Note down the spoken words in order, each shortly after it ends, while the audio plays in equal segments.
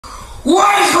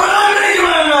What is going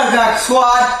on, Dark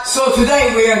Squad? So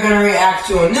today we are going to react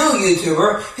to a new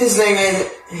YouTuber. His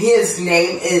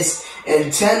name is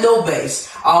Nintendo Base.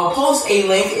 I'll post a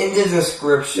link in the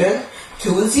description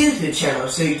to his YouTube channel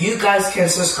so you guys can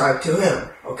subscribe to him,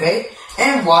 okay?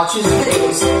 And watch his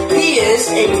videos. He is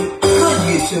a good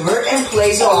YouTuber and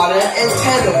plays a lot of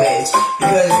Nintendo Base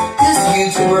because this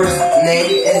YouTuber's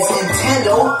name is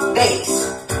Nintendo Base.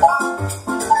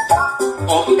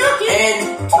 And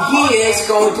he is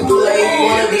going to play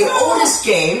one of the oldest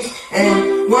games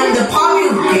and one of the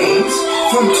popular games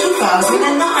from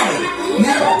 2009.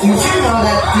 Now, did you know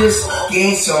that this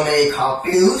gained so many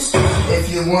copies if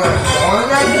you weren't born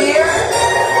that year?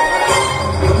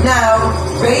 Now,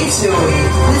 basically,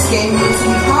 this game used to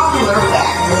be popular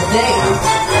back in the day.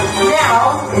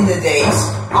 Now, in the days,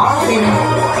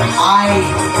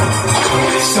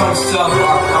 some stuff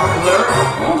are popular,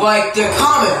 like the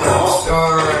comic books,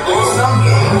 or some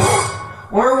games,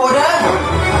 or whatever.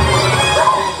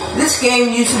 This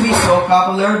game used to be so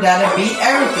popular that it beat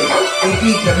everything. It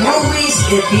beat the movies,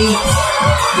 it beat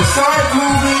the Sonic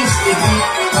movies, it beat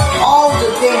all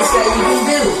the things that you can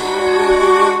do.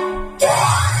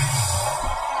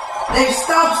 They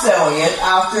stopped selling it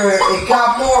after it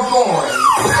got more boring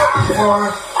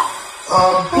for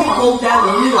people that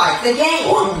really like the game.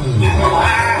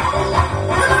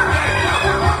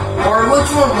 Or which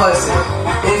one was it?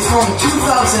 It's from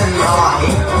 2009.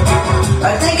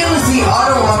 I think it was the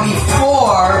other one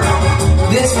before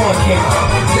this one came out.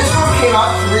 This one came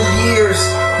out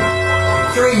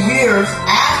 3 years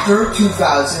after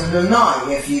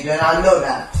 2009, if you did not know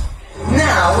that.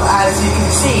 Now, as you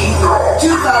can see,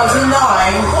 2009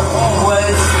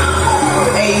 was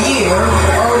a year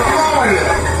of Mario.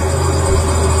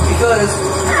 Because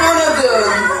one of the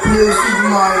new Super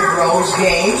Mario Bros.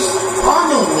 Games on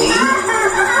the Wii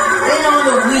and on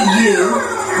the Wii U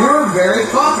were very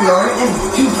popular in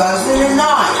 2009.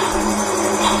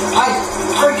 I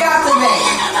forgot the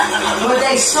name, but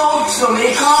they sold so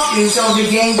many copies of the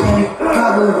game that it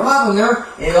got very popular.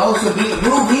 It also beat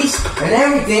movies and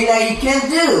everything that you can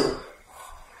do.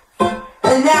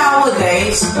 And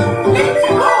nowadays,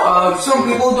 some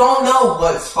people don't know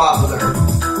what's popular.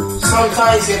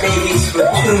 Sometimes it may be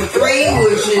Splatoon 3,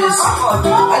 which is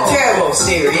a terrible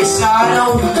series. So I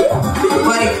don't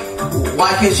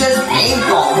like it's just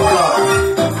paintball gun.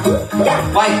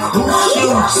 Like who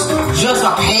shoots just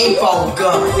a paintball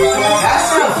gun?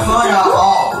 That's not fun at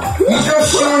all. You're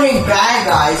just shooting bad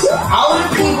guys. How do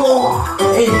people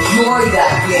enjoy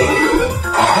that game?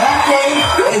 That game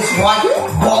is like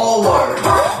Baller.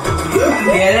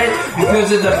 Get it?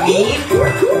 Because of the meme?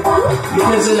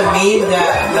 Because of the meme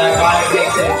that guy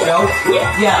makes a joke?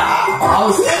 Yeah, I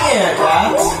was thinking of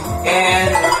that,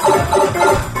 and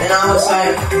I was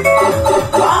like,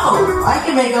 wow, I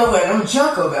can make a random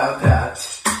joke about that.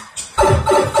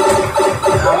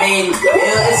 I mean,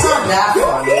 it's not that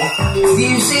funny.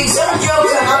 You see, some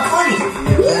jokes are not funny,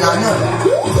 and I know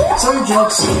that. Some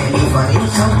jokes can be funny,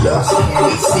 some jokes can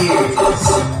be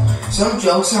serious. Some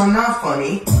jokes are not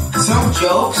funny. Some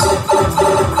jokes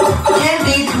can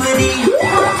be pretty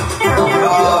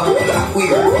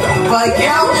weird. Like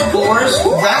how the Boris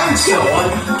round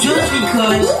someone just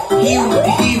because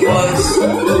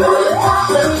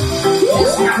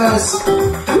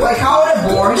like how the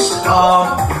Boris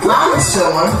round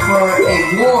someone for a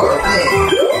war thing.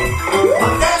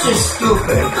 But that's just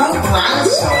stupid. Who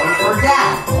rounds someone for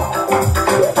that?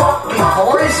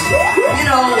 Boris,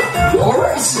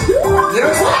 Boris,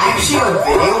 there's actually a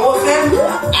video of him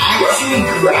actually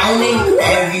grounding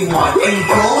everyone in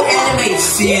Gold Anime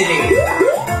City.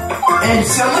 And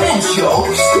some of the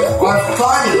jokes are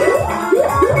funny.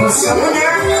 But some of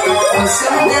them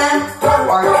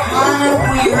are kind of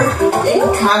weird and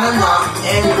kind of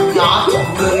not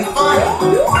really funny.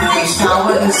 They sound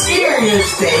like a serious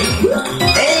thing.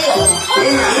 And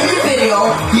in the video,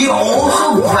 he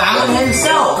also grounded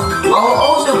himself. I'll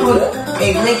also put a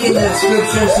link in the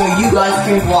description so you guys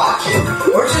can watch it.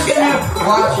 We're just gonna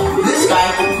watch this guy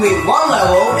complete one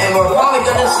level and we're probably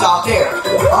gonna stop there.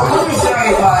 I'm really sorry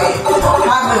if I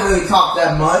haven't really talked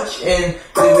that much in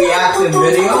the reaction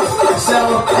videos,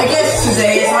 so I guess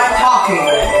today is my talking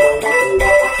video.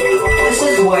 This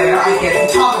is where I get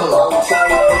to talk a lot.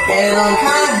 And I'm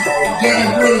kind of getting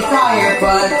pretty tired,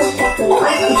 but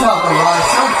I can talk a lot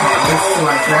sometimes to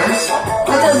my friends.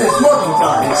 I've done this multiple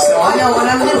times, so I know what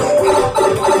I'm doing.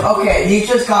 Okay, he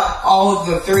just got all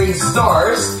the 3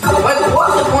 stars. But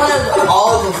what's the point of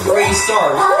all the 3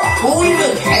 stars? Who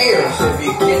even cares if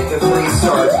you get the 3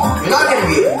 stars? You're not gonna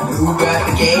be a noob at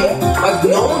the game. Like,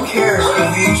 no one cares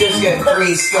if you just get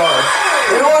 3 stars.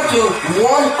 In order to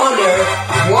 100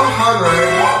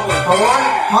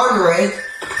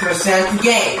 100%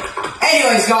 game.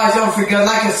 Anyways, guys, don't forget to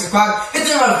like and subscribe, hit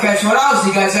the notification bell. I'll see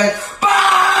you guys then.